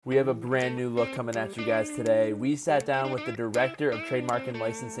We have a brand new look coming at you guys today. We sat down with the Director of Trademark and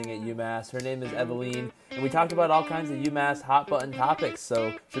Licensing at UMass. Her name is Evelin, and we talked about all kinds of UMass hot button topics,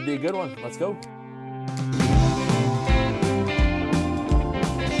 so should be a good one. Let's go.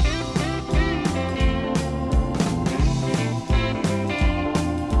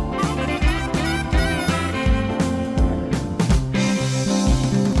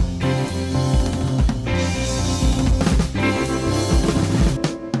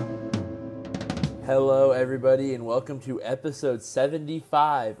 Hello, everybody, and welcome to episode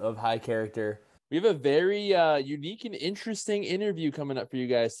 75 of High Character. We have a very unique and interesting interview coming up for you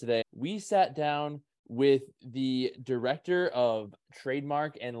guys today. We sat down with the Director of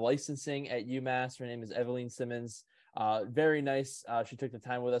Trademark and Licensing at UMass. Her name is Evelin Simmons. Very nice. She took the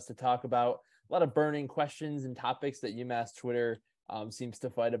time with us to talk about a lot of burning questions and topics that UMass Twitter seems to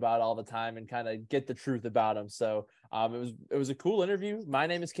fight about all the time and kind of get the truth about them. So it was a cool interview. My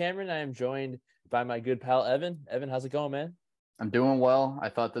name is Cameron. I am joined by my good pal, Evin. Evin, how's it going, man? I'm doing well. I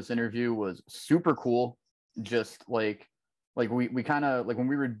thought this interview was super cool. Just like we kind of like when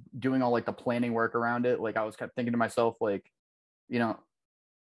we were doing all like the planning work around it, like I was kept thinking to myself, like, you know,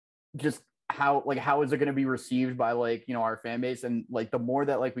 just how is it going to be received by like, you know, our fan base? And like the more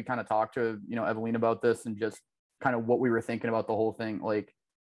that like we kind of talked to, you know, Evelin about this and just kind of what we were thinking about the whole thing, like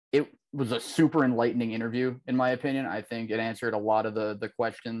it was a super enlightening interview, in my opinion. I think it answered a lot of the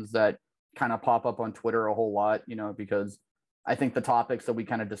questions that kind of pop up on Twitter a whole lot, you know, because I think the topics that we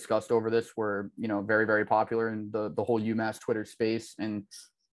kind of discussed over this were, you know, very, very popular in the whole UMass Twitter space. And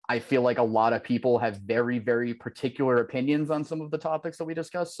I feel like a lot of people have very, very particular opinions on some of the topics that we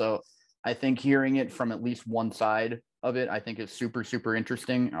discussed. So I think hearing it from at least one side of it, I think is super, super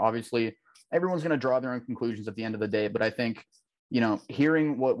interesting. Obviously, everyone's going to draw their own conclusions at the end of the day, but I think, you know,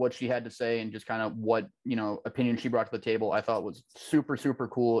 hearing what she had to say and just kind of what, you know, opinion she brought to the table, I thought was super, super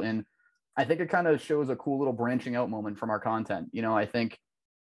cool. And I think it kind of shows a cool little branching out moment from our content. You know, I think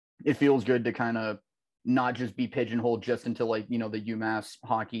it feels good to kind of not just be pigeonholed just into like, you know, the UMass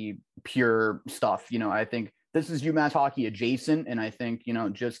hockey pure stuff. You know, I think this is UMass hockey adjacent. And I think, you know,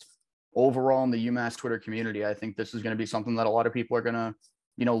 just overall in the UMass Twitter community, I think this is going to be something that a lot of people are going to,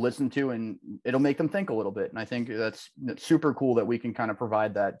 you know, listen to, and it'll make them think a little bit. And I think that's super cool that we can kind of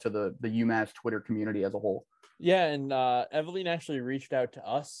provide that to the UMass Twitter community as a whole. Yeah, and Evelin actually reached out to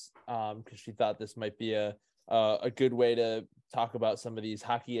us because she thought this might be a good way to talk about some of these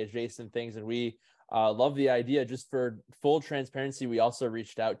hockey adjacent things, and we love the idea. Just for full transparency, we also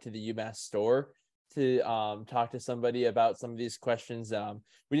reached out to the UMass store to talk to somebody about some of these questions.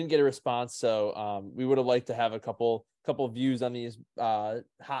 We didn't get a response, so we would have liked to have a couple views on these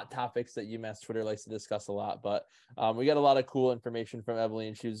hot topics that UMass Twitter likes to discuss a lot. But we got a lot of cool information from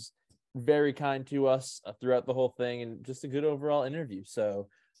Evelin. She was very kind to us throughout the whole thing, and just a good overall interview. So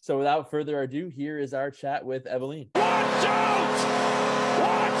without further ado, here is our chat with Evelin. Watch out!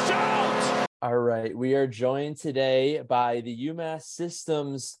 Watch out! All right, we are joined today by the UMass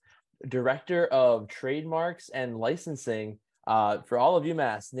Systems Director of Trademarks and Licensing for all of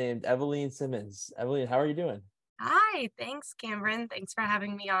UMass, named Evelin Simmons. Evelin, how are you doing? Hi, thanks, Cameron. Thanks for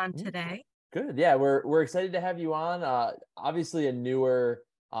having me on today. Good. Yeah, we're excited to have you on. Obviously a newer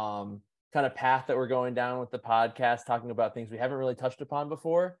kind of path that we're going down with the podcast, talking about things we haven't really touched upon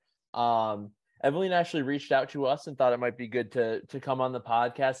before. Evelin actually reached out to us and thought it might be good to come on the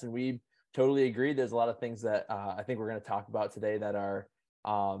podcast, and we totally agreed. There's a lot of things that I think we're going to talk about today that are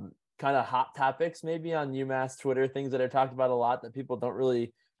kind of hot topics, maybe on UMass Twitter, things that are talked about a lot that people don't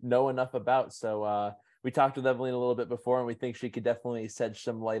really know enough about. So we talked with Evelin a little bit before, and we think she could definitely shed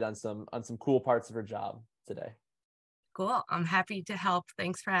some light on some cool parts of her job today. Cool. I'm happy to help.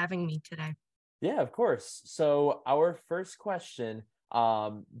 Thanks for having me today. Yeah, of course. So our first question,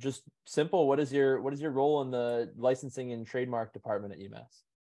 just simple. What is your role in the licensing and trademark department at UMass?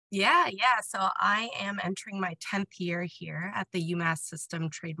 Yeah. So I am entering my 10th year here at the UMass System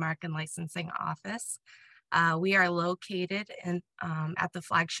Trademark and Licensing Office. We are located at the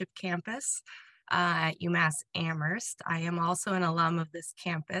flagship campus at UMass Amherst. I am also an alum of this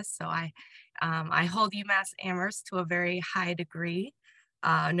campus, so I hold UMass Amherst to a very high degree.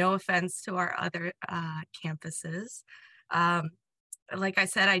 No offense to our other campuses. Like I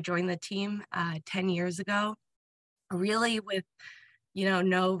said, I joined the team 10 years ago, really with, you know,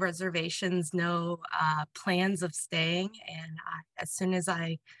 no reservations, no plans of staying. And as soon as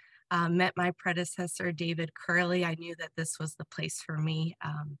I met my predecessor, David Curley, I knew that this was the place for me.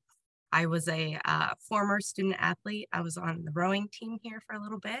 I was a former student athlete. I was on the rowing team here for a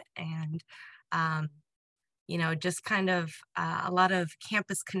little bit, and you know, just kind of a lot of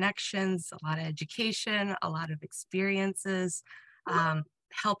campus connections, a lot of education, a lot of experiences.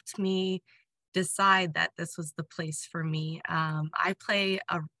 helped me decide that this was the place for me. I play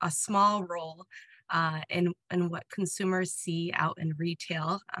a small role in what consumers see out in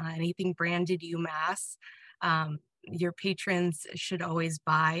retail. Anything branded UMass, your patrons should always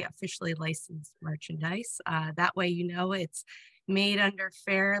buy officially licensed merchandise. That way, you know it's made under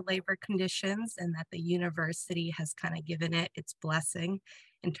fair labor conditions and that the university has kind of given it its blessing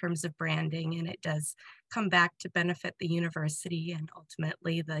in terms of branding, and it does come back to benefit the university and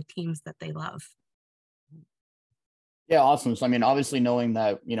ultimately the teams that they love. Yeah, awesome. So, I mean, obviously knowing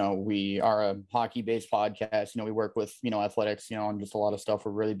that, we are a hockey-based podcast, we work with, athletics, on just a lot of stuff.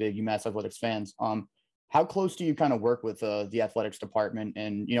 We're really big UMass athletics fans. How close do you kind of work with the athletics department?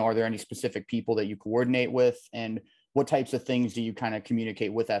 And, are there any specific people that you coordinate with? And what types of things do you kind of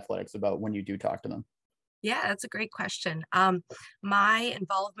communicate with athletics about when you do talk to them? Yeah, that's a great question. My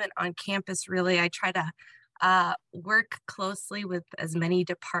involvement on campus, really, I try to work closely with as many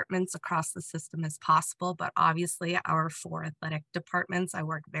departments across the system as possible, but obviously our 4 athletic departments I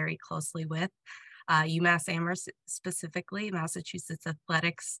work very closely with. UMass Amherst specifically, Massachusetts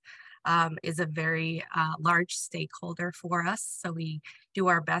Athletics is a very large stakeholder for us. So we do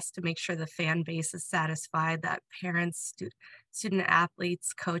our best to make sure the fan base is satisfied, that parents, student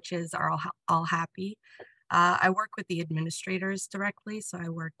athletes, coaches are all happy. I work with the administrators directly. So I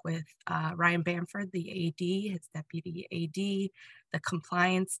work with Ryan Bamford, the AD, his deputy AD, the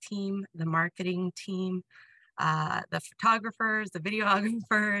compliance team, the marketing team, the photographers, the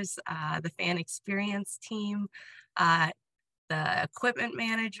videographers, the fan experience team, the equipment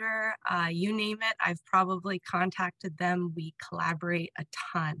manager, you name it, I've probably contacted them. We collaborate a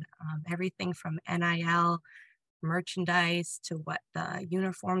ton, everything from NIL, merchandise to what the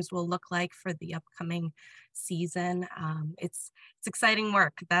uniforms will look like for the upcoming season. It's exciting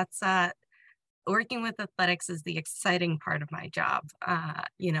work. That's working with athletics is the exciting part of my job.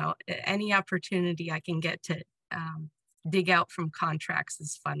 Any opportunity I can get to dig out from contracts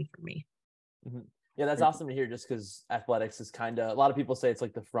is fun for me. Mm-hmm. Yeah, that's awesome to hear, just because athletics is kind of, a lot of people say it's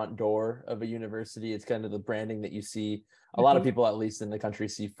like the front door of a university. It's kind of the branding that you see, a lot of people, at least in the country,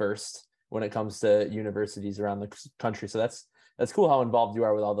 see first when it comes to universities around the country. So that's cool how involved you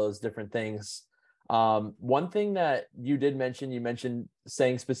are with all those different things. One thing that you did mention, you mentioned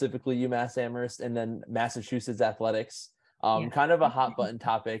saying specifically UMass Amherst and then Massachusetts athletics, kind of a hot button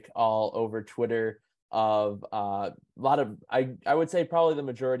topic all over Twitter of a lot of, I would say probably the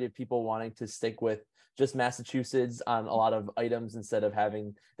majority of people wanting to stick with just Massachusetts on a lot of items instead of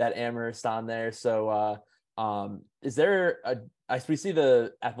having that Amherst on there. So is there we see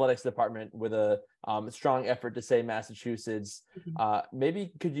the athletics department with a strong effort to say Massachusetts.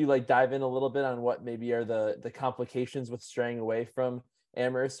 Maybe could you dive in a little bit on what maybe are the complications with straying away from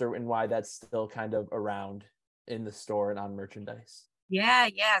Amherst, and why that's still kind of around in the store and on merchandise? Yeah.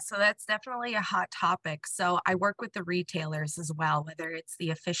 So that's definitely a hot topic. So I work with the retailers as well, whether it's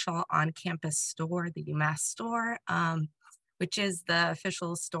the official on-campus store, the UMass store, which is the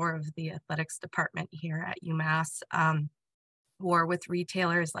official store of the athletics department here at UMass, or with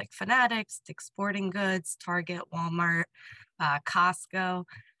retailers like Fanatics, Dick's Sporting Goods, Target, Walmart, Costco.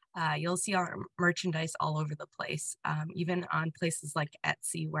 You'll see our merchandise all over the place, even on places like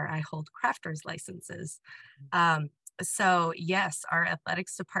Etsy, where I hold crafters licenses. So yes, our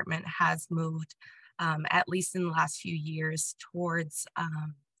athletics department has moved, at least in the last few years, towards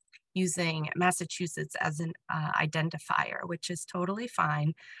using Massachusetts as an identifier, which is totally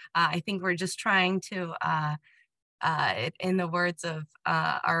fine. I think we're just trying to, in the words of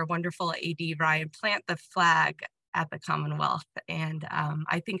our wonderful AD Ryan, plant the flag at the Commonwealth. And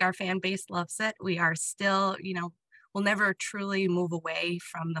I think our fan base loves it. We are still, we'll never truly move away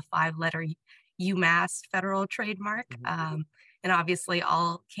from the 5-letter UMass federal trademark. And obviously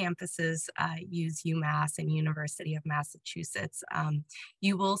all campuses use UMass and University of Massachusetts.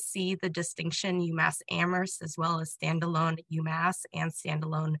 You will see the distinction UMass Amherst as well as standalone UMass and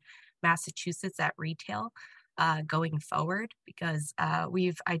standalone Massachusetts at retail going forward, because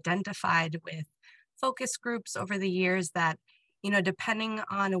we've identified with focus groups over the years that, depending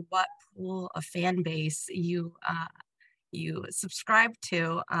on what pool of fan base you subscribe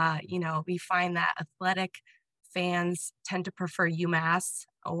to, we find that athletic fans tend to prefer UMass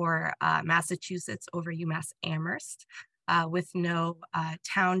or Massachusetts over UMass Amherst with no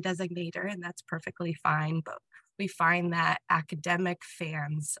town designator, and that's perfectly fine. But we find that academic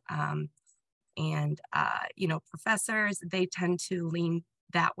fans and professors, they tend to lean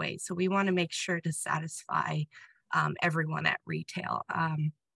that way. So we want to make sure to satisfy everyone at retail.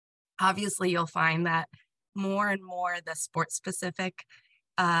 Obviously, you'll find that more and more the sports specific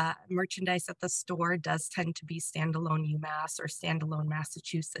Merchandise at the store does tend to be standalone UMass or standalone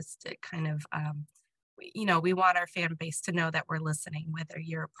Massachusetts to kind of, we want our fan base to know that we're listening, whether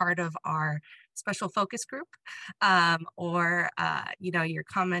you're part of our special focus group, or, you're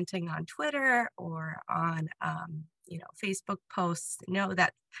commenting on Twitter or on, Facebook posts. Know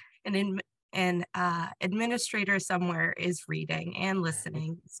that an administrator somewhere is reading and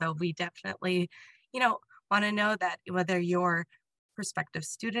listening. So we definitely, want to know that whether you're prospective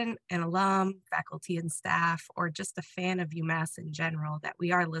student and alum, faculty and staff, or just a fan of UMass in general, that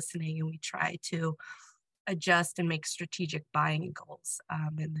we are listening and we try to adjust and make strategic buying goals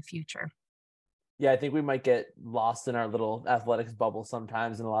in the future. Yeah, I think we might get lost in our little athletics bubble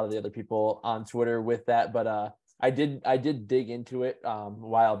sometimes, and a lot of the other people on Twitter with that. But I did dig into it a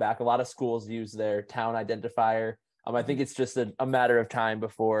while back. A lot of schools use their town identifier. I think it's just a matter of time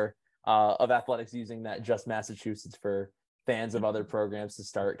before of athletics using that just Massachusetts for fans of other programs to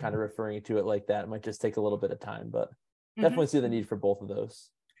start kind of referring to it like that. It might just take a little bit of time, but definitely see the need for both of those.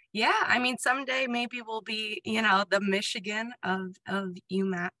 Yeah, I mean, someday maybe we'll be, the Michigan of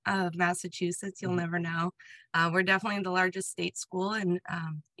Massachusetts. You'll never know. We're definitely the largest state school, and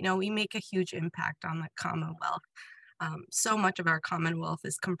we make a huge impact on the Commonwealth. So much of our Commonwealth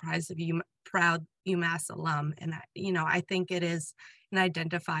is comprised of proud UMass alum, and I think it is an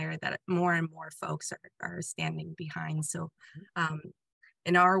identifier that more and more folks are standing behind. So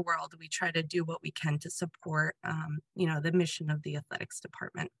in our world, we try to do what we can to support, the mission of the athletics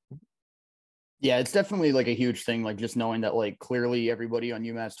department. Yeah, it's definitely like a huge thing, like just knowing that like clearly everybody on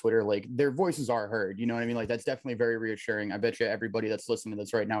UMass Twitter, like their voices are heard, you know what I mean? Like that's definitely very reassuring. I bet you everybody that's listening to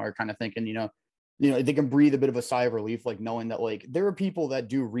this right now are kind of thinking, they can breathe a bit of a sigh of relief, like knowing that like there are people that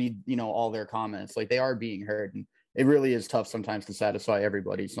do read, all their comments, like they are being heard. And it really is tough sometimes to satisfy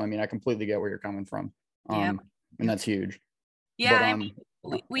everybody. So, I mean, I completely get where you're coming from. And that's huge. Yeah,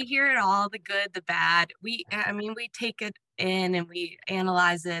 we hear it all, the good, the bad. We take it in and we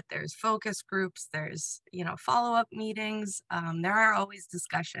analyze it. There's focus groups, there's, follow-up meetings. There are always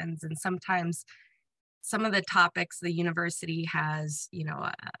discussions, and sometimes some of the topics the university has,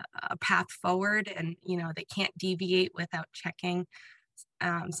 a path forward, and, they can't deviate without checking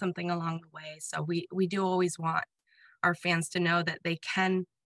something along the way. So we do always want our fans to know that they can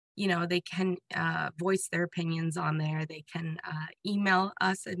voice their opinions on there. They can email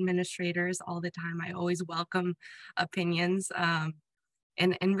us administrators all the time. I always welcome opinions,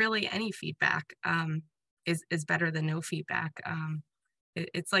 and really any feedback is better than no feedback.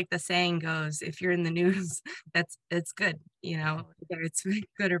 It's like the saying goes, if you're in the news, it's good, whether it's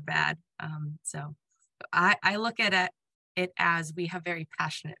good or bad. So I look at it as we have very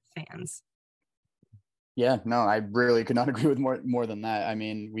passionate fans. Yeah, no, I really could not agree with more than that. I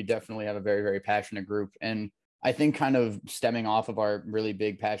mean, we definitely have a very, very passionate group. And I think kind of stemming off of our really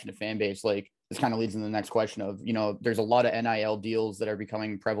big passionate fan base, like this kind of leads into the next question of, there's a lot of NIL deals that are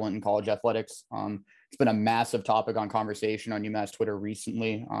becoming prevalent in college athletics. It's been a massive topic on conversation on UMass Twitter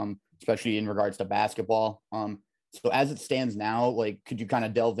recently, especially in regards to basketball. So as it stands now, like, could you kind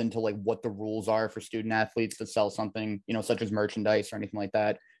of delve into like what the rules are for student athletes to sell something, such as merchandise or anything like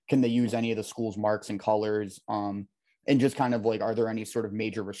that? Can they use any of the school's marks and colors? And just kind of like, are there any sort of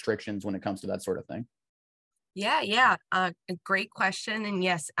major restrictions when it comes to that sort of thing? Yeah. A great question. And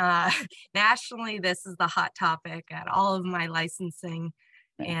yes, nationally, this is the hot topic at all of my licensing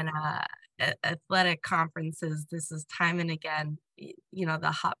and athletic conferences. This is time and again,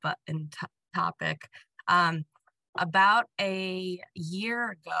 the hot button topic. About a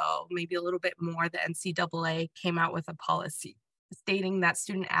year ago, maybe a little bit more, the NCAA came out with a policy stating that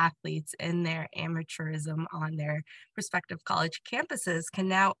student athletes in their amateurism on their prospective college campuses can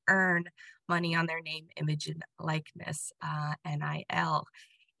now earn money on their name, image, and likeness, NIL.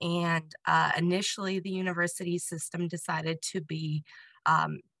 And initially, the university system decided to be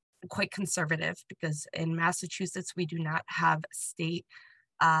quite conservative, because in Massachusetts, we do not have state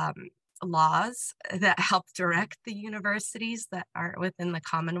laws that help direct the universities that are within the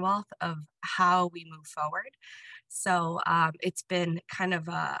Commonwealth of how we move forward. So it's been kind of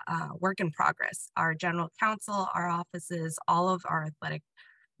a work in progress. Our general counsel, our offices, all of our athletic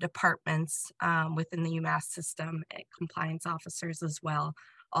departments within the UMass system, compliance officers as well,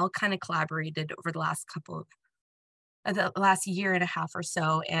 all kind of collaborated over the last year and a half or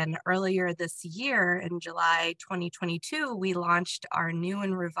so. And earlier this year, in July 2022, we launched our new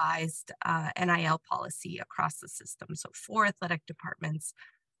and revised NIL policy across the system. So 4 athletic departments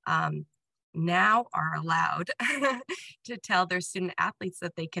now are allowed to tell their student athletes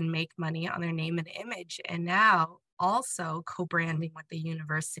that they can make money on their name and image, and now also co-branding with the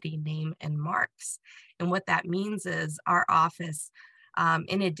university name and marks. And what that means is our office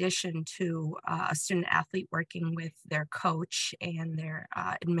in addition to a student athlete working with their coach and their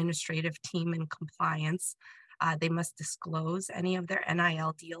administrative team in compliance. They must disclose any of their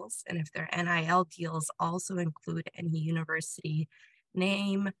NIL deals, and if their NIL deals also include any university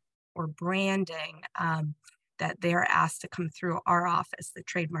name or branding, that they're asked to come through our office, the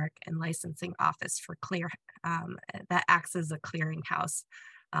Trademark and Licensing Office, for that acts as a clearinghouse.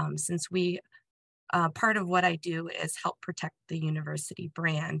 Since part of what I do is help protect the university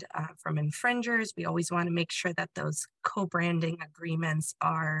brand from infringers. We always want to make sure that those co-branding agreements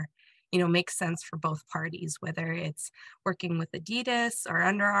are, make sense for both parties, whether it's working with Adidas or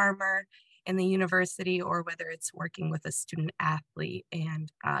Under Armour in the university, or whether it's working with a student athlete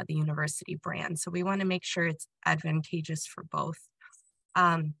and the university brand. So we want to make sure it's advantageous for both.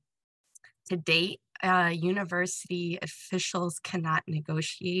 To date, university officials cannot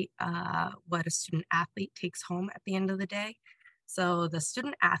negotiate what a student athlete takes home at the end of the day. So the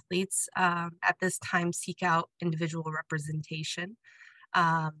student athletes at this time seek out individual representation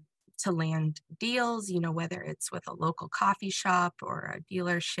to land deals, whether it's with a local coffee shop or a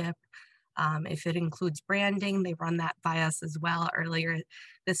dealership. If it includes branding, they run that by us as well. Earlier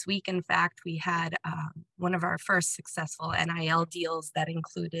this week, in fact, we had one of our first successful NIL deals that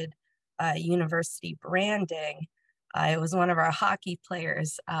included university branding. It was one of our hockey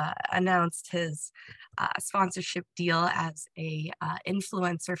players announced his sponsorship deal as a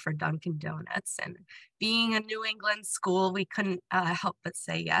influencer for Dunkin' Donuts. And being a New England school, we couldn't help but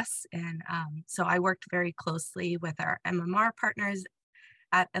say yes. And so I worked very closely with our MMR partners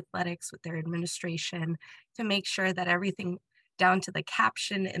at athletics, with their administration, to make sure that everything down to the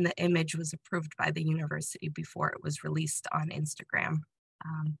caption and the image was approved by the university before it was released on Instagram.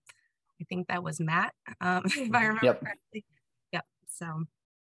 I think that was Matt, if I remember correctly. Yep. So,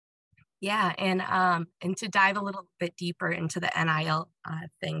 yeah, and to dive a little bit deeper into the NIL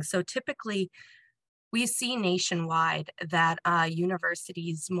thing. So typically, we see nationwide that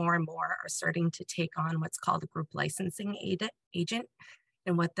universities more and more are starting to take on what's called a group licensing agent.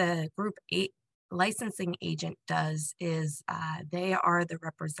 And what the group licensing agent does is they are the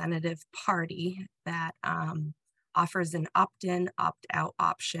representative party that offers an opt-in, opt-out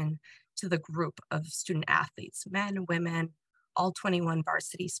option to the group of student athletes, men, women, all 21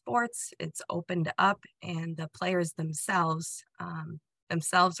 varsity sports. It's opened up, and the players themselves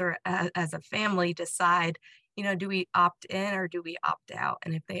or as a family decide, do we opt in or do we opt out?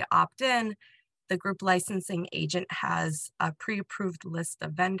 And if they opt in, the group licensing agent has a pre-approved list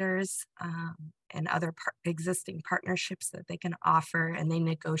of vendors and other existing partnerships that they can offer, and they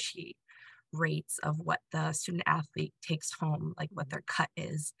negotiate rates of what the student athlete takes home, like what their cut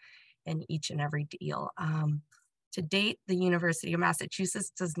is in each and every deal. To date, the University of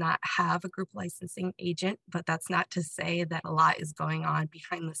Massachusetts does not have a group licensing agent, but that's not to say that a lot is going on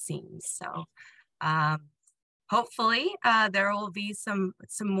behind the scenes. So hopefully there will be some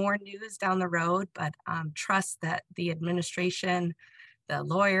more news down the road, but trust that the administration, the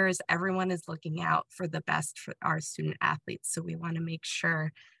lawyers, everyone is looking out for the best for our student athletes. So we want to make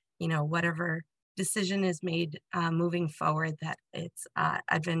sure, whatever decision is made moving forward, that it's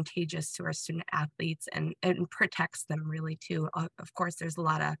advantageous to our student athletes and protects them really too. Of course, there's a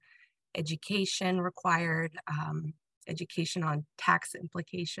lot of education required, education on tax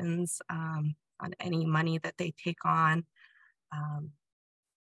implications, on any money that they take on.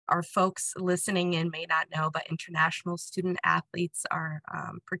 Our folks listening in may not know, but international student athletes are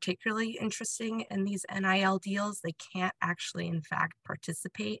particularly interesting in these NIL deals. They can't actually, in fact,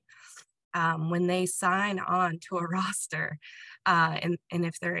 participate when they sign on to a roster. And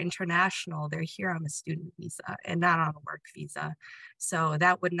if they're international, they're here on a student visa and not on a work visa. So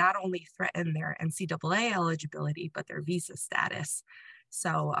that would not only threaten their NCAA eligibility, but their visa status.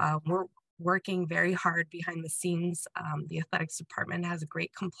 So we're working very hard behind the scenes. The athletics department has a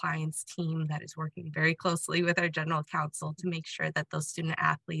great compliance team that is working very closely with our general counsel to make sure that those student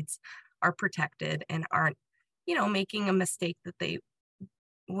athletes are protected and aren't, making a mistake that they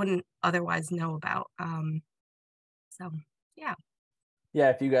wouldn't otherwise know about. So, yeah. Yeah,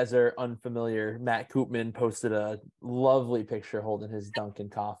 if you guys are unfamiliar, Matt Koopman posted a lovely picture holding his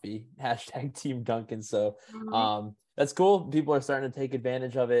Dunkin' coffee, hashtag Team Dunkin'. So that's cool. People are starting to take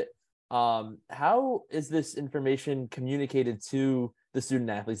advantage of it. How is this information communicated to the student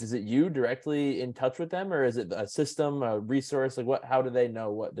athletes? Is it you directly in touch with them, or is it a system, a resource? Like how do they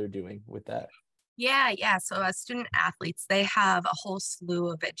know what they're doing with that? Yeah. So student athletes, they have a whole slew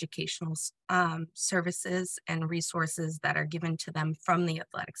of educational services and resources that are given to them from the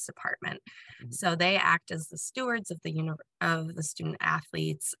athletics department. Mhm. So they act as the stewards of of the student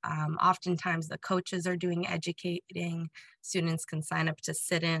athletes. Oftentimes, the coaches are doing educating. Students can sign up to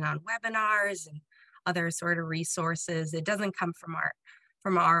sit in on webinars and other sort of resources. It doesn't come from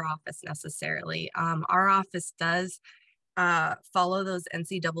our office necessarily. Our office does follow those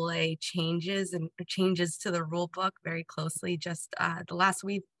NCAA changes and changes to the rule book very closely. Just the last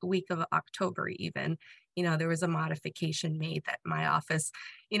week of October, even, there was a modification made that my office,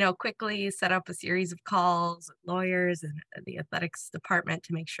 quickly set up a series of calls with lawyers and the athletics department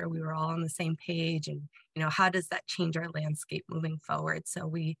to make sure we were all on the same page. And, how does that change our landscape moving forward? So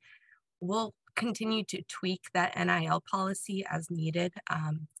we will continue to tweak that NIL policy as needed.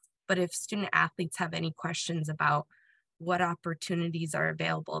 But if student athletes have any questions about what opportunities are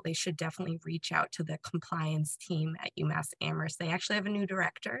available, they should definitely reach out to the compliance team at UMass Amherst. They actually have a new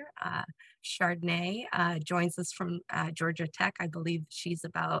director, Chardonnay, joins us from Georgia Tech. I believe she's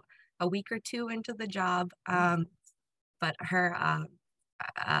about a week or two into the job, but her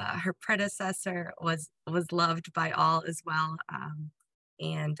predecessor was loved by all as well.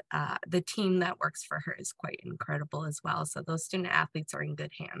 And the team that works for her is quite incredible as well. So those student athletes are in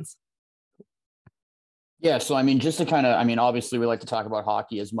good hands. Yeah, so I mean, just to kind of, I mean, obviously we like to talk about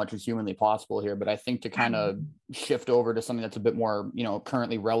hockey as much as humanly possible here, but I think to kind of shift over to something that's a bit more,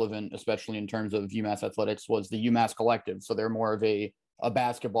 currently relevant, especially in terms of UMass athletics, was the UMass Collective. So they're more of a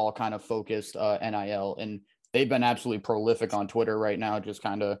basketball kind of focused NIL, and they've been absolutely prolific on Twitter right now, just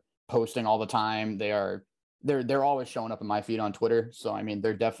kind of posting all the time. They're always showing up in my feed on Twitter. So I mean,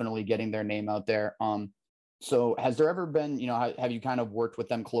 they're definitely getting their name out there. So has there ever been, have you kind of worked with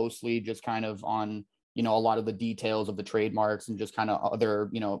them closely, just kind of on a lot of the details of the trademarks and just kind of other,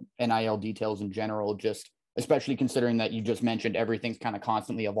 NIL details in general, just especially considering that you just mentioned everything's kind of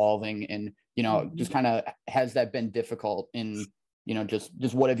constantly evolving and, just kind of, has that been difficult in, just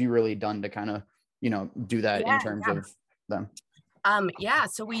what have you really done to kind of, do that in terms of them?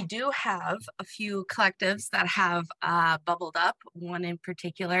 So we do have a few collectives that have bubbled up. One in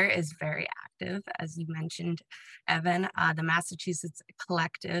particular is very active, as you mentioned, Evin. The Massachusetts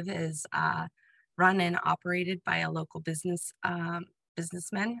Collective is run and operated by a local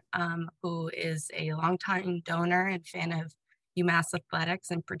businessman who is a longtime donor and fan of UMass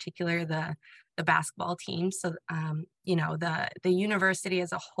athletics, in particular the basketball team. So the university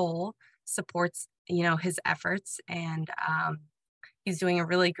as a whole supports his efforts, and he's doing a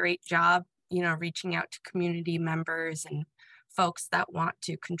really great job reaching out to community members and folks that want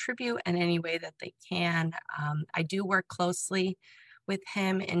to contribute in any way that they can. I do work closely with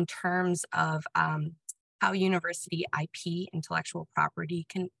him in terms of how university IP, intellectual property,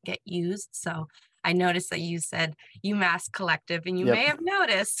 can get used. So I noticed that you said UMass Collective, and you may have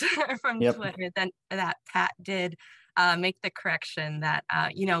noticed from Twitter that Pat did make the correction that,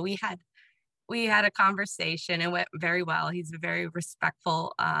 we had a conversation. It went very well. He's a very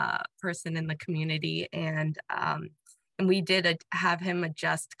respectful person in the community, and we did have him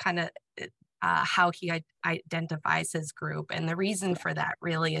adjust kind of how he identifies his group. And the reason for that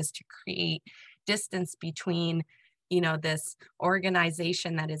really is to create distance between, this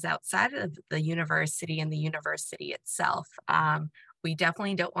organization that is outside of the university and the university itself. We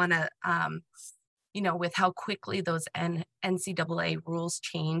definitely don't want to, with how quickly those NCAA rules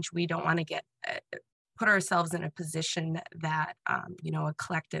change, we don't want to get put ourselves in a position that, a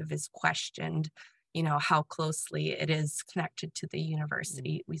collective is questioned, how closely it is connected to the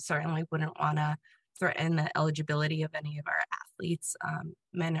university. We certainly wouldn't want to threaten the eligibility of any of our athletes,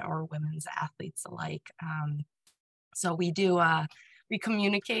 men or women's athletes alike. So we do, we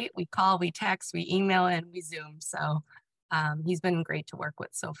communicate, we call, we text, we email, and we Zoom. So he's been great to work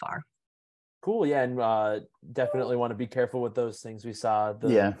with so far. Cool. Yeah. And definitely want to be careful with those things. We saw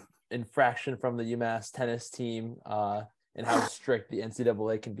the infraction from the UMass tennis team and how strict the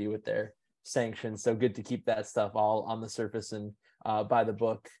NCAA can be with their sanctions. So good to keep that stuff all on the surface and by the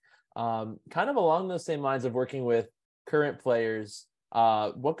book. Kind of along those same lines of working with current players,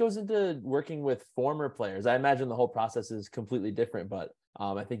 what goes into working with former players? I imagine the whole process is completely different, but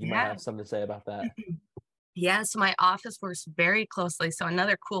I think you might have something to say about that. Yeah, so my office works very closely. So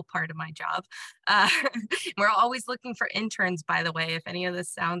another cool part of my job, we're always looking for interns, by the way, if any of this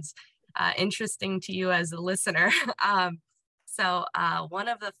sounds interesting to you as a listener. So one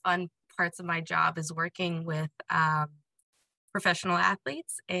of the fun parts of my job is working with professional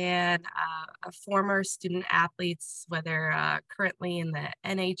athletes and former student athletes, whether currently in the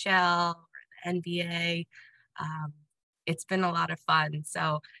NHL or the NBA. it's been a lot of fun.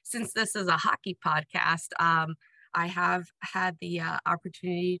 So since this is a hockey podcast, I have had the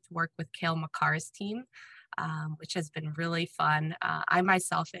opportunity to work with Cale Makar's team, which has been really fun. I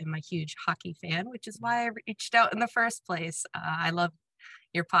myself am a huge hockey fan, which is why I reached out in the first place. I love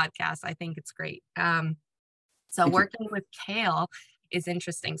your podcast. I think it's great. So working with Cale is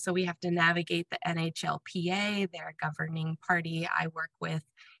interesting. So we have to navigate the NHLPA, their governing party. I work with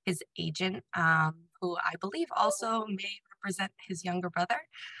his agent, who I believe also may represent his younger brother,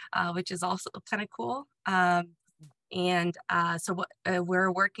 which is also kind of cool. So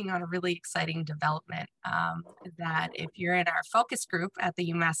we're working on a really exciting development that if you're in our focus group at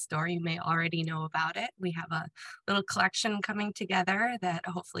the UMass store, you may already know about it. We have a little collection coming together that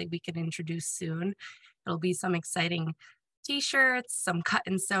hopefully we can introduce soon. It'll be some exciting t-shirts, some cut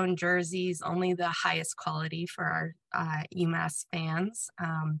and sewn jerseys, only the highest quality for our UMass fans.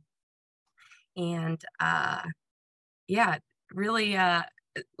 Yeah, really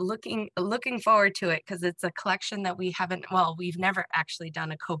looking forward to it because it's a collection that we've never actually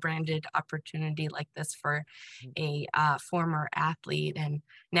done a co-branded opportunity like this for a former athlete, and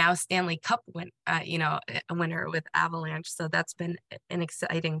now Stanley Cup a winner with Avalanche. So that's been an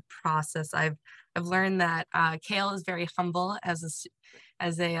exciting process. I've learned that Cale is very humble as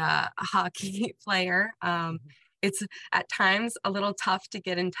a hockey player. It's at times a little tough to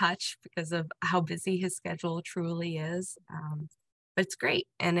get in touch because of how busy his schedule truly is. But it's great.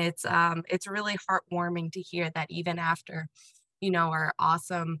 And it's really heartwarming to hear that even after, our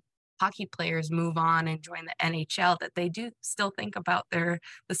awesome hockey players move on and join the NHL, that they do still think about the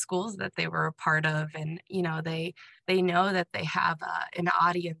schools that they were a part of. And, they know that they have an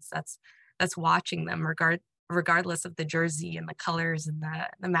audience that's watching them regardless of the jersey and the colors and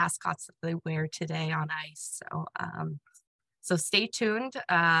the mascots that they wear today on ice. So stay tuned.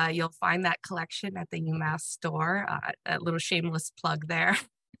 You'll find that collection at the UMass store. A little shameless plug there.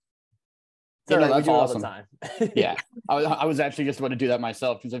 That's awesome. All the time. Yeah, I was actually just about to do that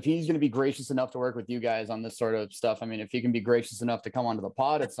myself, because if he's going to be gracious enough to work with you guys on this sort of stuff, I mean, if he can be gracious enough to come onto the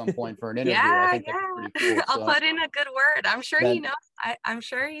pod at some point for an interview, I think that'd be pretty cool. I'll put in a good word. I'm sure he knows. I'm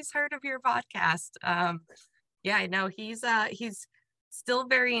sure he's heard of your podcast. Yeah, I know he's still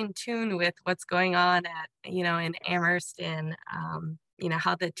very in tune with what's going on in Amherst, and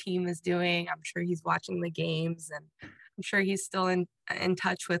how the team is doing. I'm sure he's watching the games, and I'm sure he's still in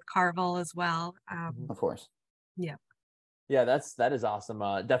touch with Carvel as well. Of course. Yeah. Yeah, that is awesome.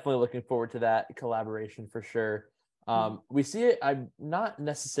 Definitely looking forward to that collaboration for sure. We see it. I'm not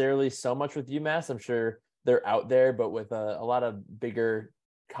necessarily so much with UMass. I'm sure they're out there, but with a lot of bigger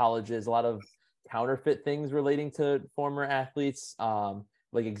colleges, a lot of counterfeit things relating to former athletes,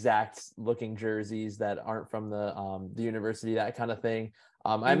 like exact looking jerseys that aren't from the university, that kind of thing.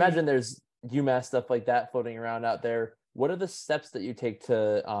 I imagine there's UMass stuff like that floating around out there. What are the steps that you take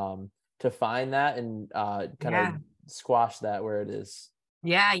to find that and kind of squash that where it is?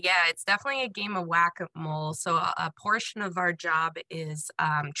 Yeah, it's definitely a game of whack-a-mole. So a portion of our job is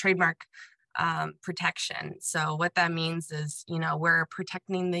trademark protection. So what that means is, we're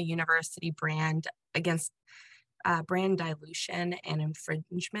protecting the university brand against brand dilution and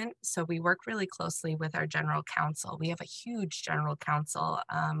infringement. So we work really closely with our general counsel. We have a huge general counsel,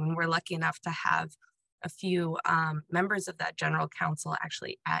 and we're lucky enough to have a few members of that general counsel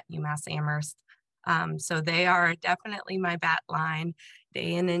actually at UMass Amherst. So they are definitely my bat line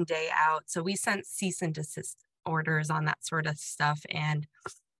day in and day out. So we sent cease and desist orders on that sort of stuff. And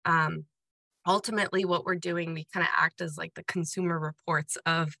ultimately what we're doing, we kind of act as like the consumer reports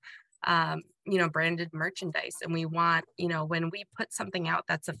of, branded merchandise. And we want, when we put something out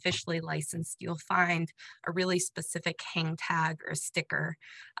that's officially licensed, you'll find a really specific hang tag or sticker.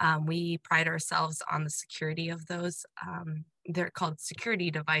 We pride ourselves on the security of those. They're called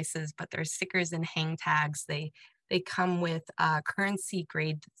security devices, but they're stickers and hang tags. They come with currency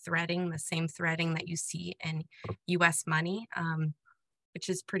grade threading, the same threading that you see in US money, which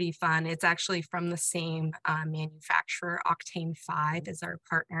is pretty fun. It's actually from the same manufacturer. Octane 5 is our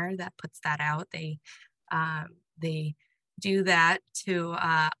partner that puts that out. They do that to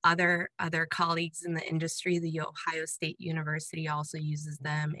other colleagues in the industry. The Ohio State University also uses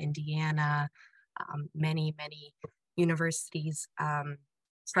them. Indiana, many universities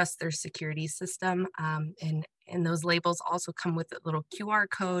trust their security system. And those labels also come with a little QR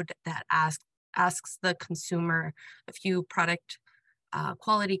code that asks the consumer a few product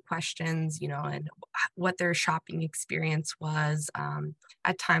quality questions, and what their shopping experience was.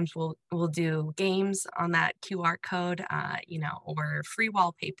 At times we'll do games on that QR code, or free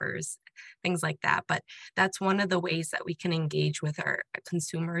wallpapers, things like that. But that's one of the ways that we can engage with our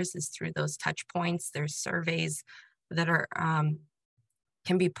consumers is through those touch points. There's surveys that are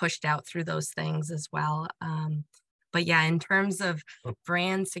can be pushed out through those things as well. But yeah, in terms of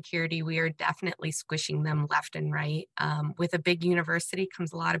brand security, we are definitely squishing them left and right. With a big university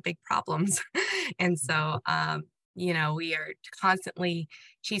comes a lot of big problems. And so, you know, we are constantly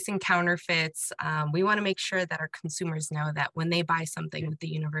chasing counterfeits. We want to make sure that our consumers know that when they buy something with the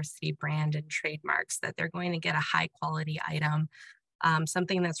university brand and trademarks, that they're going to get a high quality item,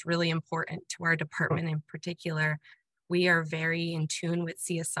 something that's really important to our department in particular. We are very in tune with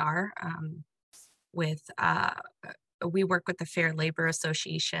CSR, we work with the Fair Labor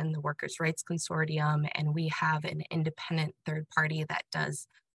Association, the Workers' Rights Consortium, and we have an independent third party that does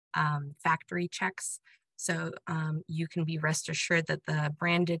factory checks. So you can be rest assured that the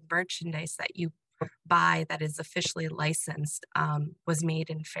branded merchandise that you buy that is officially licensed was made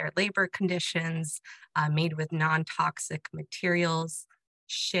in fair labor conditions, made with non-toxic materials,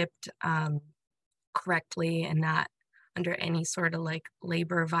 shipped correctly and not under any sort of like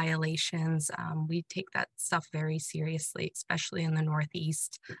labor violations. We take that stuff very seriously, especially in the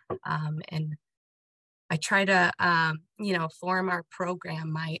Northeast. And I try to, you know, form our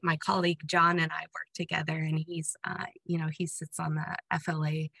program. My colleague John and I work together, and he's, you know, he sits on the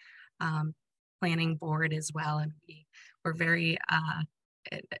FLA planning board as well. And we're very,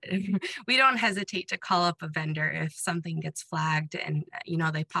 we don't hesitate to call up a vendor if something gets flagged and, you know,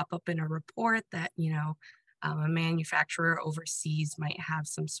 they pop up in a report that, you know, a manufacturer overseas might have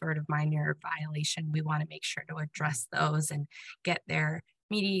some sort of minor violation. We want to make sure to address those and get their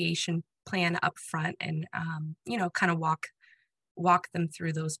mediation plan up front and, you know, kind of walk them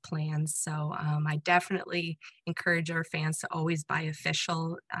through those plans. So I definitely encourage our fans to always buy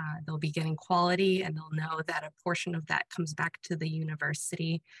official. They'll be getting quality, and they'll know that a portion of that comes back to the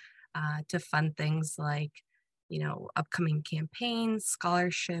university to fund things like, you know, upcoming campaigns,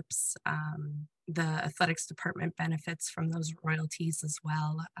 scholarships, the athletics department benefits from those royalties as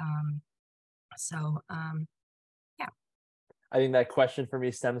well. Yeah. I think that question for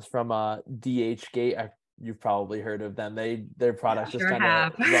me stems from DHgate. You've probably heard of them. Their products just kind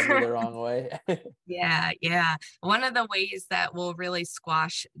of rub me the wrong way. Yeah. One of the ways that will really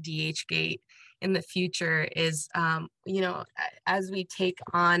squash DHgate in the future is, you know, as we take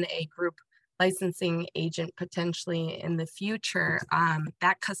on a group licensing agent potentially in the future,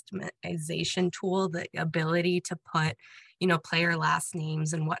 that customization tool, the ability to put, you know, player last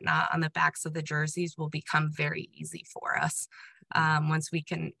names and whatnot on the backs of the jerseys will become very easy for us once we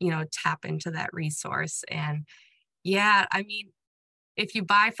can, you know, tap into that resource. And yeah, I mean, if you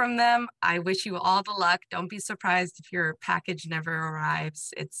buy from them, I wish you all the luck. Don't be surprised if your package never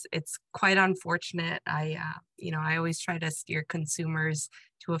arrives. It's quite unfortunate. You know, I always try to steer consumers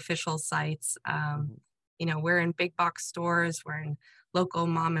to official sites. You know, we're in big box stores, we're in local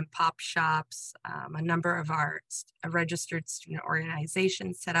mom and pop shops. A number of our registered student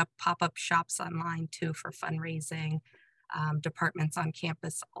organizations set up pop-up shops online too for fundraising. Departments on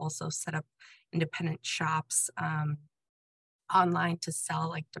campus also set up independent shops online to sell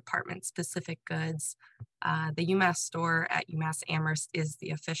like department specific goods. The UMass store at UMass Amherst is the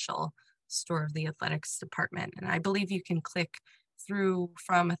official store of the athletics department. And I believe you can click through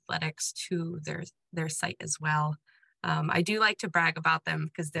from athletics to their site as well. I do like to brag about them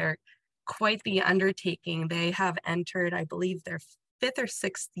because they're quite the undertaking. They have entered, I believe, their 5th or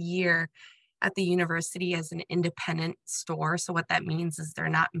 6th year at the university as an independent store. So what that means is they're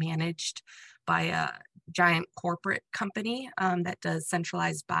not managed by a giant corporate company that does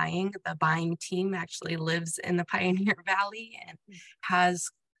centralized buying. The buying team actually lives in the Pioneer Valley and has,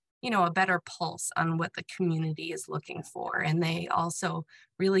 you know, a better pulse on what the community is looking for. And they also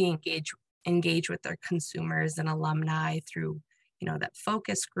really engage with their consumers and alumni through, you know, that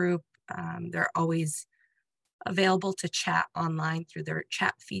focus group. They're always available to chat online through their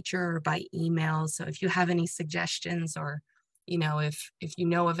chat feature or by email. So if you have any suggestions, or, you know, if you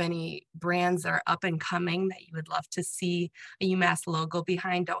know of any brands that are up and coming that you would love to see a UMass logo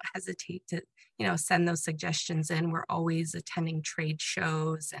behind, don't hesitate to, you know, send those suggestions in. We're always attending trade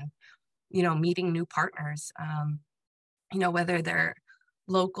shows and, you know, meeting new partners, you know, whether they're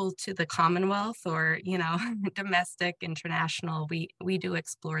local to the Commonwealth or, you know, domestic, international, we do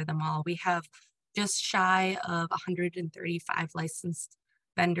explore them all. We have just shy of 135 licensed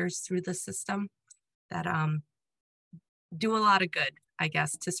vendors through the system that do a lot of good, I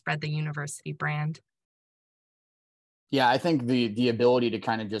guess, to spread the university brand. Yeah, I think the ability to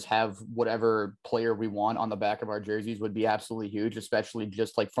kind of just have whatever player we want on the back of our jerseys would be absolutely huge, especially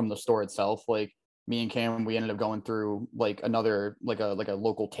just like from the store itself. Like me and Cam, we ended up going through like another like a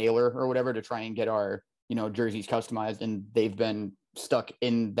local tailor or whatever to try and get our, you know, jerseys customized, and they've been stuck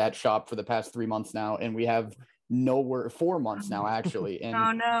in that shop for the past 3 months now, and we have no word, 4 months now, actually. And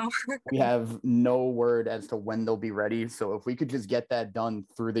Oh, no. we have no word as to when they'll be ready. So if we could just get that done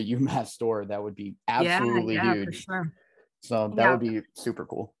through the UMass store, that would be absolutely Yeah, huge. for sure. So that would be super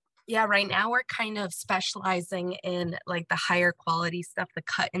cool. Yeah, right now we're kind of specializing in like the higher quality stuff, the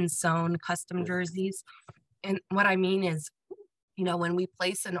cut and sewn custom jerseys. And what I mean is, when we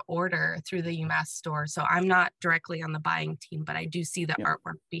place an order through the UMass store, so I'm not directly on the buying team, but I do see the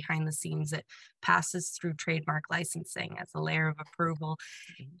artwork behind the scenes. It passes through trademark licensing as a layer of approval.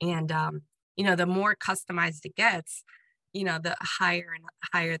 And, the more customized it gets, the higher and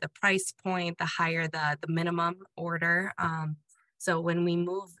higher the price point, the higher the minimum order. So when we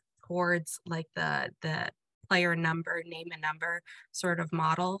move towards like the player number, name and number sort of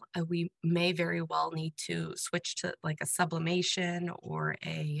model, we may very well need to switch to like a sublimation or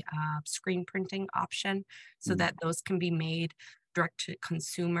a screen printing option so that those can be made direct to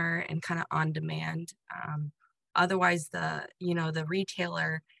consumer and kind of on demand. Otherwise, the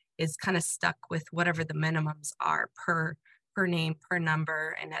retailer is kind of stuck with whatever the minimums are per name, per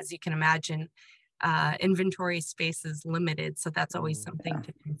number. And as you can imagine, inventory space is limited. So that's always something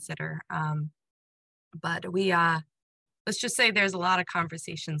to consider. But we, let's just say there's a lot of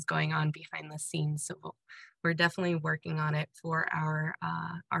conversations going on behind the scenes. So we're definitely working on it for our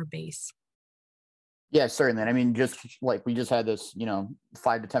base. Yeah, certainly. I mean, just like we just had this,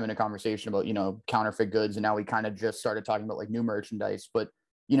 5 to 10 minute conversation about, counterfeit goods. And now we kind of just started talking about like new merchandise, but,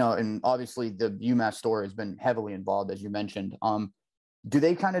 and obviously the UMass store has been heavily involved, as you mentioned. Do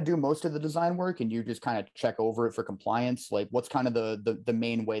they kind of do most of the design work and you just kind of check over it for compliance? Like what's kind of the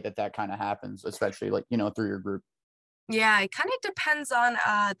main way that kind of happens, especially like, through your group? Yeah, it kind of depends on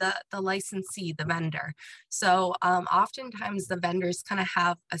the licensee, the vendor. So oftentimes the vendors kind of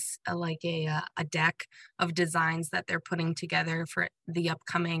have a deck of designs that they're putting together for the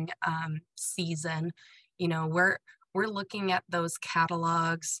upcoming season. We're looking at those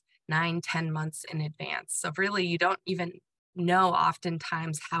catalogs 9-10 months in advance. So really you don't even know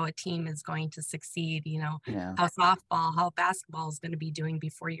oftentimes how a team is going to succeed, how softball, how basketball is going to be doing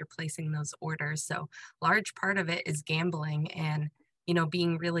before you're placing those orders. So large part of it is gambling and,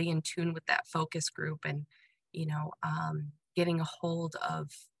 being really in tune with that focus group and, getting a hold of,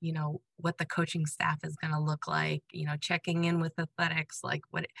 what the coaching staff is going to look like, checking in with athletics, like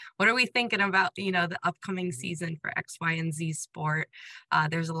what are we thinking about, the upcoming season for X, Y, and Z sport.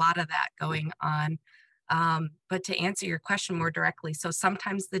 There's a lot of that going on. But to answer your question more directly, so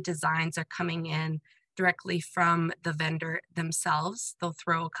sometimes the designs are coming in directly from the vendor themselves. They'll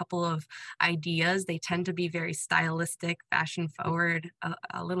throw a couple of ideas. They tend to be very stylistic, fashion forward,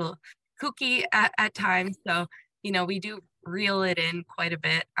 a little kooky at times. So, we do reel it in quite a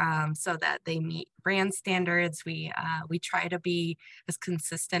bit so that they meet brand standards. We try to be as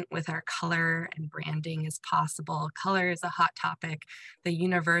consistent with our color and branding as possible. Color is a hot topic. The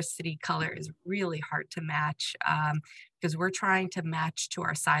university color is really hard to match because we're trying to match to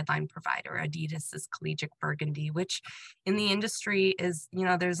our sideline provider. Adidas's collegiate burgundy, which in the industry is,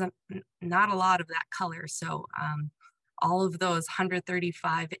 there's not a lot of that color. So all of those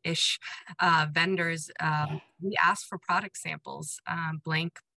 135-ish vendors, we ask for product samples,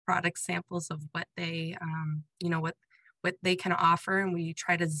 blank product samples of what they, what they can offer, and we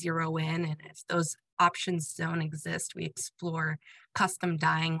try to zero in. And if those options don't exist, we explore custom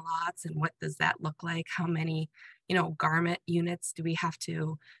dyeing lots and what does that look like? How many, garment units do we have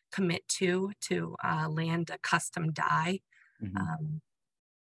to commit to land a custom dye?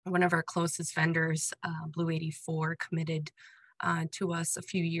 One of our closest vendors, Blue 84, committed to us a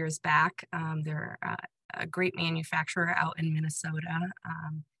few years back. They're a great manufacturer out in Minnesota.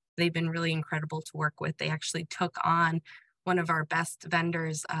 They've been really incredible to work with. They actually took on one of our best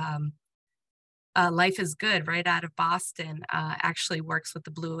vendors, Life is Good, right out of Boston, actually works with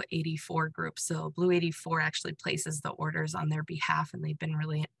the Blue 84 group. So Blue 84 actually places the orders on their behalf, and they've been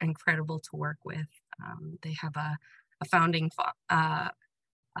really incredible to work with. They have a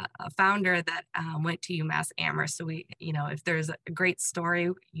founder that went to UMass Amherst. So we, if there's a great story,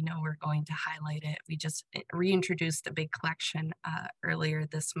 we're going to highlight it. We just reintroduced a big collection earlier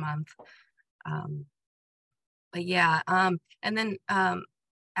this month. But yeah, and then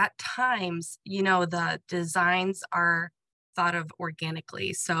at times, the designs are thought of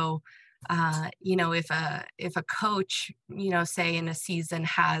organically. So, if a coach, say in a season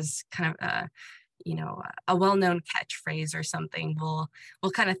has kind of a well-known catchphrase or something, we'll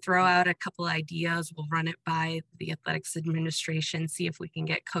kind of throw out a couple ideas. We'll run it by the athletics administration, see if we can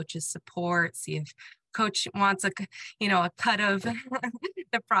get coaches support, see if coach wants a cut of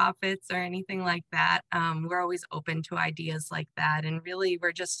the profits or anything like that. We're always open to ideas like that. And really,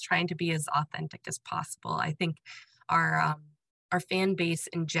 we're just trying to be as authentic as possible. I think our fan base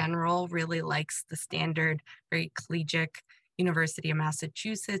in general really likes the standard, very collegiate University of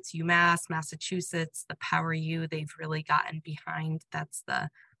Massachusetts, UMass, Massachusetts, the Power U, they've really gotten behind. That's the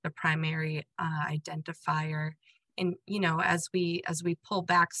primary identifier. And, you know, as we pull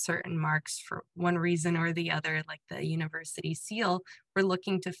back certain marks for one reason or the other, like the university seal, we're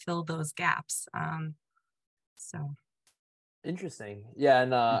looking to fill those gaps. So. Interesting. Yeah,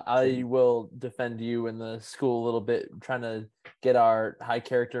 and I will defend you in the school a little bit, trying to get our high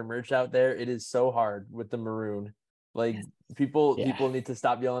character merch out there. It is so hard with the maroon. Like, people need to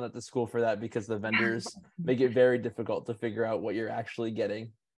stop yelling at the school for that, because the vendors make it very difficult to figure out what you're actually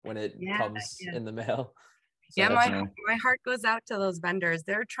getting when it comes in the mail. So my heart goes out to those vendors.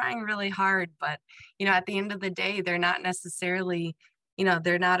 They're trying really hard, but, you know, at the end of the day, they're not necessarily, you know,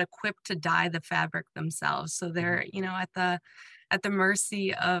 they're not equipped to dye the fabric themselves. So they're, you know, at the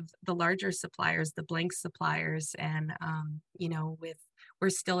mercy of the larger suppliers, the blank suppliers. And, you know, we're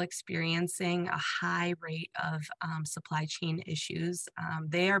still experiencing a high rate of supply chain issues.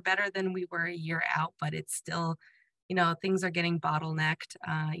 They are better than we were a year out, but it's still, you know, things are getting bottlenecked,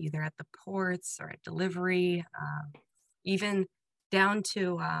 either at the ports or at delivery, even down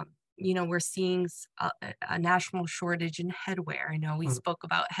to, you know, we're seeing a national shortage in headwear. I know we spoke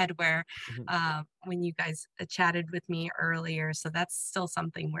about headwear when you guys chatted with me earlier. So that's still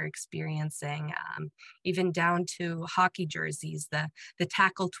something we're experiencing, even down to hockey jerseys, the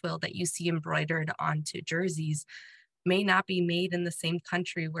tackle twill that you see embroidered onto jerseys may not be made in the same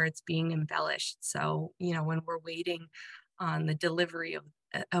country where it's being embellished. So, you know, when we're waiting on the delivery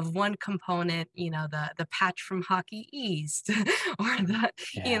of one component, you know, the patch from Hockey East, or the,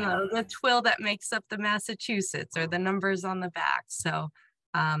 you know, the twill that makes up the Massachusetts, or the numbers on the back. So,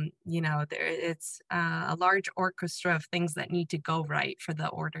 you know, it's a large orchestra of things that need to go right for the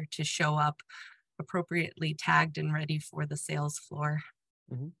order to show up appropriately tagged and ready for the sales floor.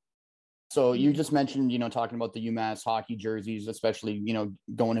 Mm-hmm. So you just mentioned, you know, talking about the UMass hockey jerseys, especially, you know,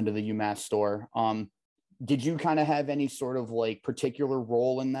 going into the UMass store. Did you kind of have any sort of like particular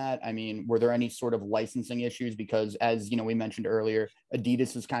role in that? I mean, were there any sort of licensing issues? Because, as you know, we mentioned earlier,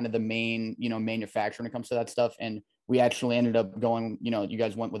 Adidas is kind of the main, you know, manufacturer when it comes to that stuff. And we actually ended up going, you know, you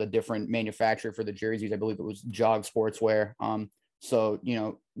guys went with a different manufacturer for the jerseys. I believe it was Jog Sportswear. So, you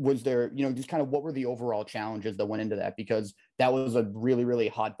know, was there, you know, just kind of what were the overall challenges that went into that? Because that was a really, really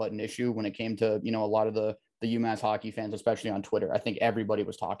hot button issue when it came to, you know, a lot of the UMass hockey fans, especially on Twitter. I think everybody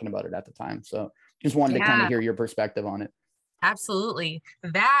was talking about it at the time. So just wanted to kind of hear your perspective on it. Absolutely.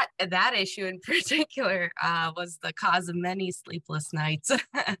 That issue in particular was the cause of many sleepless nights.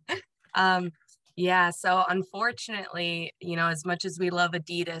 So unfortunately, you know, as much as we love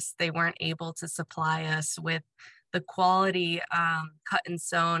Adidas, they weren't able to supply us with the quality cut and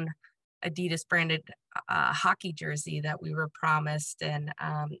sewn Adidas branded hockey jersey that we were promised. And,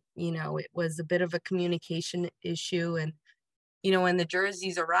 you know, it was a bit of a communication issue. And, you know, when the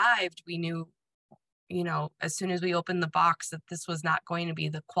jerseys arrived, we knew, you know, as soon as we opened the box, that this was not going to be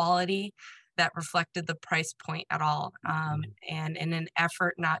the quality that reflected the price point at all. And in an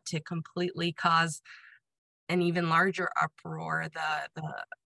effort not to completely cause an even larger uproar,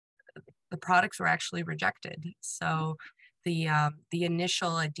 the products were actually rejected. So the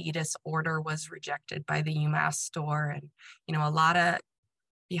initial Adidas order was rejected by the UMass store. And, you know, a lot of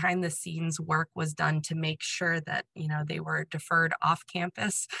behind the scenes work was done to make sure that, you know, they were deferred off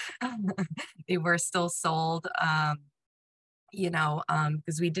campus. They were still sold, you know,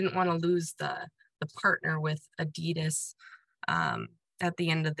 because we didn't want to lose the partner with Adidas at the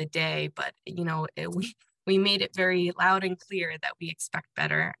end of the day. But, you know, we made it very loud and clear that we expect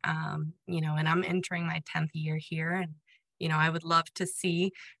better, you know, and I'm entering my 10th year here. And, you know, I would love to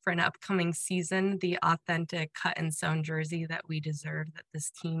see for an upcoming season the authentic cut and sewn jersey that we deserve, that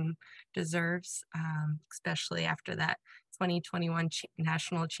this team deserves, especially after that 2021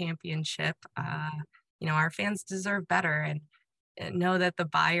 national championship. You know, our fans deserve better, and know that the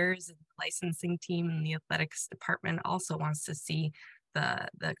buyers and the licensing team and the athletics department also wants to see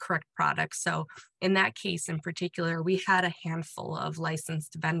the correct product. So in that case in particular, we had a handful of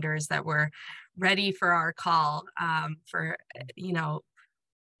licensed vendors that were ready for our call, for, you know,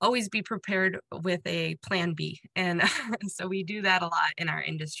 always be prepared with a plan B. And so we do that a lot in our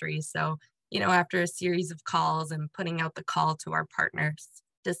industry. So, you know, after a series of calls and putting out the call to our partners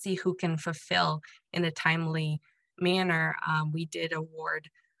to see who can fulfill in a timely manner, we did award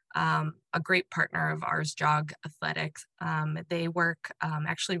a great partner of ours, Jog Athletics. They work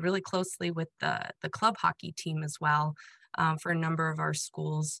actually really closely with the club hockey team as well. for a number of our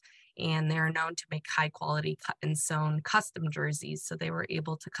schools. And they're known to make high quality cut and sewn custom jerseys. So they were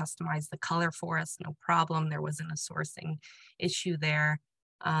able to customize the color for us, no problem. There wasn't a sourcing issue there.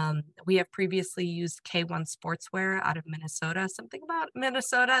 We have previously used K1 Sportswear out of Minnesota. Something about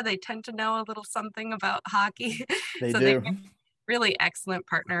Minnesota, they tend to know a little something about hockey. They So do. they're a really excellent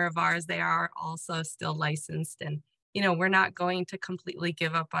partner of ours. They are also still licensed, and we're not going to completely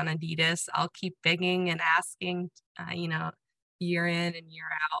give up on Adidas. I'll keep begging and asking, year in and year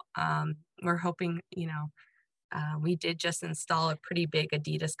out. We're hoping, we did just install a pretty big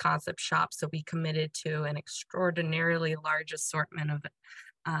Adidas concept shop, so we committed to an extraordinarily large assortment of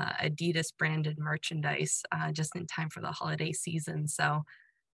Adidas branded merchandise just in time for the holiday season. So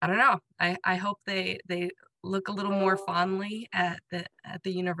I don't know. I hope they look a little more fondly at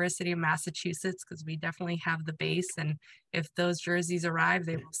the University of Massachusetts, because we definitely have the base, and if those jerseys arrive,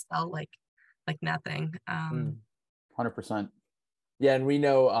 they will sell like nothing. 100%. Yeah, and we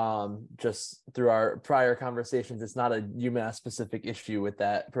know just through our prior conversations, it's not a UMass specific issue with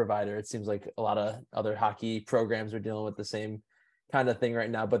that provider. It seems like a lot of other hockey programs are dealing with the same kind of thing right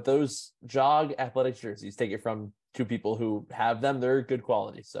now. But those jog athletics jerseys, take it from two people who have them, they're good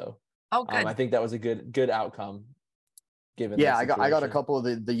quality. So I think that was a good outcome. Given I got a couple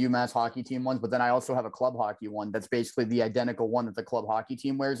of the UMass hockey team ones, but then I also have a club hockey one that's basically the identical one that the club hockey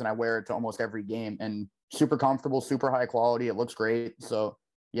team wears, and I wear it to almost every game, and super comfortable, super high quality. It looks great. So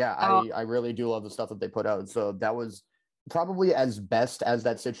yeah, I really do love the stuff that they put out. So that was probably as best as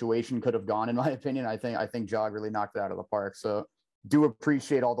that situation could have gone, in my opinion. I think Jog really knocked it out of the park. So do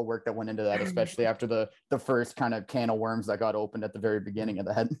appreciate all the work that went into that, especially after the first kind of can of worms that got opened at the very beginning of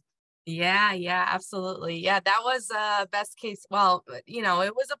that. Yeah, absolutely. Yeah, that was best case. Well,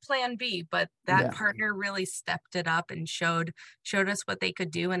 it was a plan B, but that partner really stepped it up and showed us what they could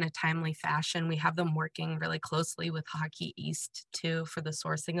do in a timely fashion. We have them working really closely with Hockey East too for the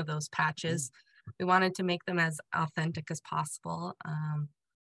sourcing of those patches. We wanted to make them as authentic as possible.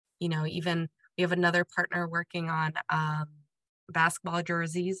 Even we have another partner working on basketball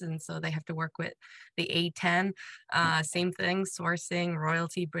jerseys, and so they have to work with the A10. Same thing, sourcing,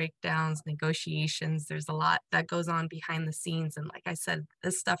 royalty breakdowns, negotiations. There's a lot that goes on behind the scenes, and like I said,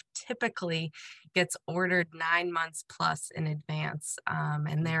 this stuff typically gets ordered 9 months plus in advance,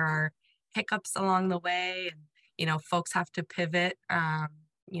 and there are hiccups along the way, and folks have to pivot,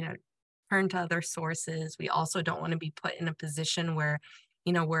 turn to other sources. We also don't want to be put in a position where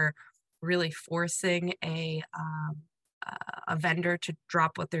we're really forcing a vendor to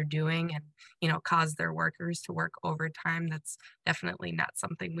drop what they're doing and cause their workers to work overtime. That's definitely not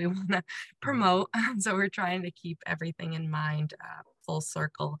something we want to promote. So we're trying to keep everything in mind, full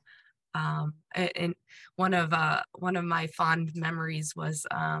circle. And one of my fond memories was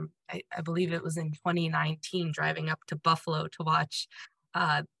I believe it was in 2019, driving up to Buffalo to watch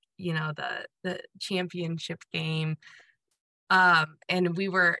the championship game. And we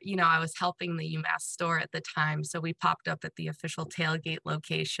were, I was helping the UMass store at the time. So we popped up at the official tailgate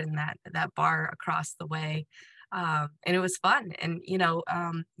location, that bar across the way. And it was fun. And,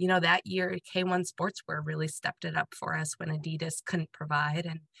 that year K1 Sportswear really stepped it up for us when Adidas couldn't provide.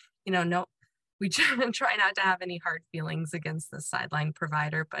 And, we try not to have any hard feelings against the sideline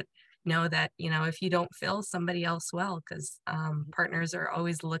provider, but know that, if you don't fill, somebody else will, because partners are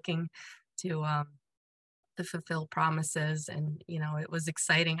always looking to fulfill promises. And it was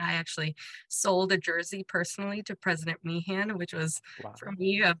exciting. I actually sold a jersey personally to President Meehan, which was for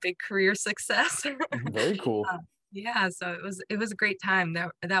me a big career success. Very cool. So it was a great time.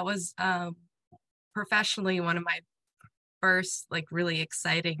 That was professionally one of my first really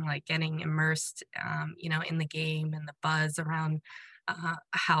exciting, getting immersed in the game, and the buzz around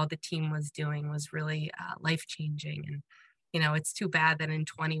how the team was doing was really life-changing. And it's too bad that in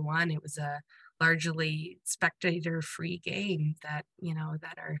 21 it was a largely spectator-free game that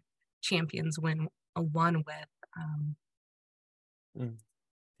that our champions won with.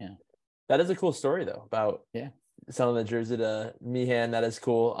 That is a cool story though, about selling the jersey to Meehan. That is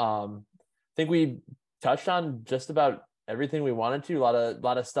cool. I think we touched on just about everything we wanted to. A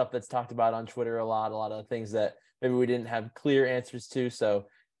lot of stuff that's talked about on Twitter, a lot of things that maybe we didn't have clear answers to. So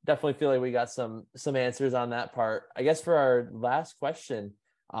definitely feel like we got some answers on that part. I guess for our last question,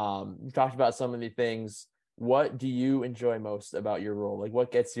 you talked about so many things. What do you enjoy most about your role? Like,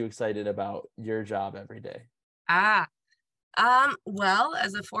 what gets you excited about your job every day? Well,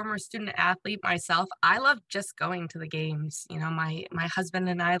 as a former student athlete myself, I love just going to the games. My husband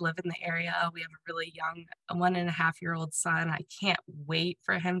and I live in the area. We have a really young 1.5-year-old son. I can't wait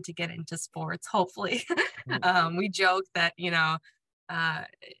for him to get into sports, hopefully. We joke that,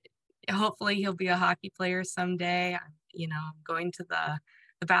 hopefully he'll be a hockey player someday. I'm going to the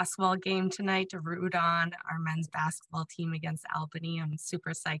basketball game tonight to root on our men's basketball team against Albany. I'm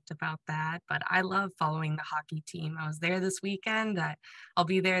super psyched about that, but I love following the hockey team. I was there this weekend. I'll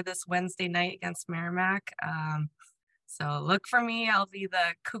be there this Wednesday night against Merrimack. So look for me. I'll be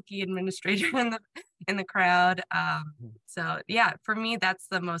the kooky administrator in the crowd. So yeah, for me, that's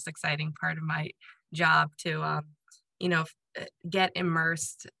the most exciting part of my job to, get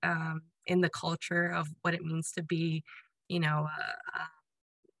immersed in the culture of what it means to be,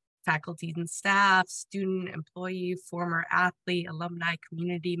 faculty and staff, student, employee, former athlete, alumni,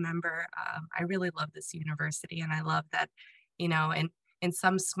 community member. I really love this university, and I love that, in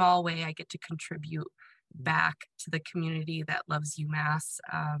some small way, I get to contribute back to the community that loves UMass.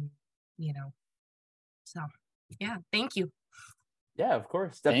 So yeah, thank you. Yeah, of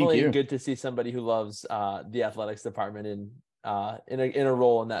course. Definitely good to see somebody who loves the athletics department in a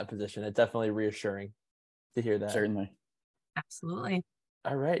role in that position. It's definitely reassuring to hear that. Certainly. Absolutely.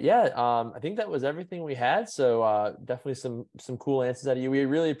 All right. Yeah. I think that was everything we had. So definitely some cool answers out of you. We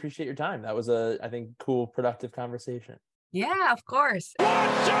really appreciate your time. That was I think, cool, productive conversation. Yeah, of course.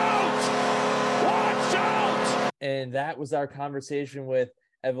 Watch out! Watch out! And that was our conversation with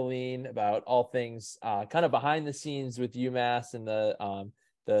Evelin about all things kind of behind the scenes with UMass and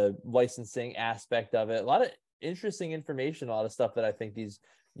the licensing aspect of it. A lot of interesting information, a lot of stuff that I think these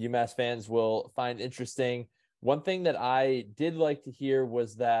UMass fans will find interesting. One thing that I did like to hear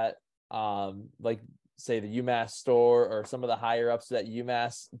was that, say the UMass store or some of the higher ups at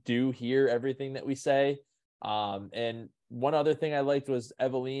UMass do hear everything that we say. And one other thing I liked was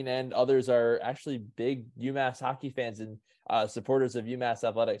Evelin and others are actually big UMass hockey fans and supporters of UMass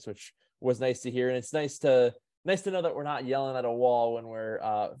athletics, which was nice to hear. And it's nice to know that we're not yelling at a wall when we're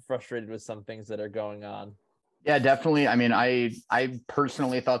frustrated with some things that are going on. Yeah, definitely. I mean, I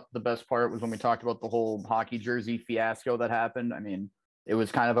personally thought the best part was when we talked about the whole hockey jersey fiasco that happened. I mean, it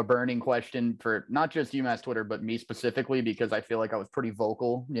was kind of a burning question for not just UMass Twitter, but me specifically, because I feel like I was pretty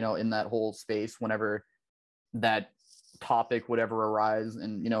vocal, in that whole space whenever that topic would ever arise.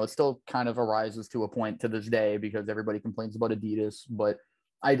 And, it still kind of arises to a point to this day because everybody complains about Adidas. But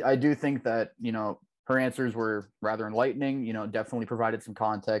I do think that, her answers were rather enlightening, definitely provided some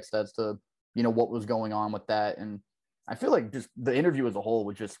context as to, what was going on with that. And I feel like just the interview as a whole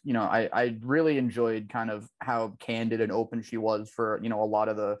was just, I really enjoyed kind of how candid and open she was for, a lot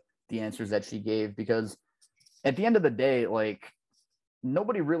of the answers that she gave, because at the end of the day, like,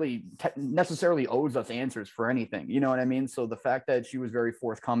 nobody really necessarily owes us answers for anything. You know what I mean? So the fact that she was very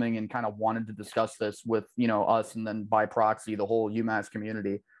forthcoming and kind of wanted to discuss this with, us and then by proxy, the whole UMass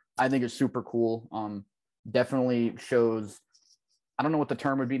community, I think is super cool. Definitely shows, I don't know what the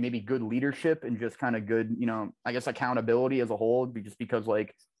term would be, maybe good leadership and just kind of good, I guess accountability as a whole, just because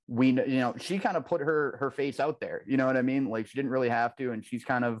like she kind of put her face out there, you know what I mean? Like she didn't really have to, and she's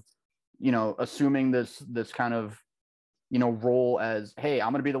kind of, assuming this kind of, role as, hey,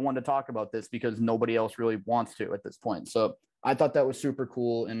 I'm going to be the one to talk about this because nobody else really wants to at this point. So I thought that was super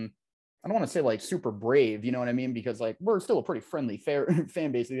cool. And I don't want to say like super brave, you know what I mean? Because like, we're still a pretty friendly, fair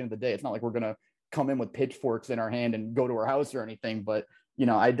fan base at the end of the day. It's not like we're going to come in with pitchforks in our hand and go to her house or anything. But,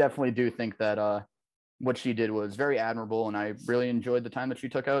 I definitely do think that what she did was very admirable. And I really enjoyed the time that she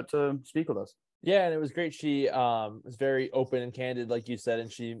took out to speak with us. Yeah, and it was great. She was very open and candid, like you said,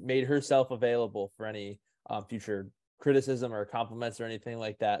 and she made herself available for any future criticism or compliments or anything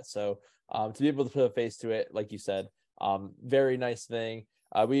like that. So to be able to put a face to it, like you said, very nice thing.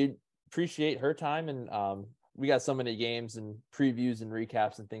 We appreciate her time, and we got so many games and previews and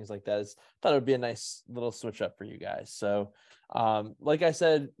recaps and things like that. I thought it would be a nice little switch up for you guys. So like I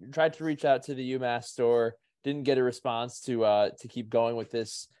said, tried to reach out to the UMass store, didn't get a response to keep going with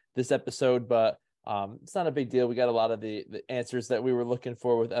this episode, but it's not a big deal. We got a lot of the answers that we were looking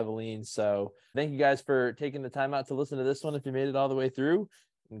for with Evelin. So thank you guys for taking the time out to listen to this one. If you made it all the way through,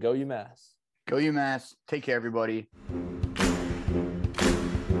 and go UMass. Go UMass. Take care, everybody.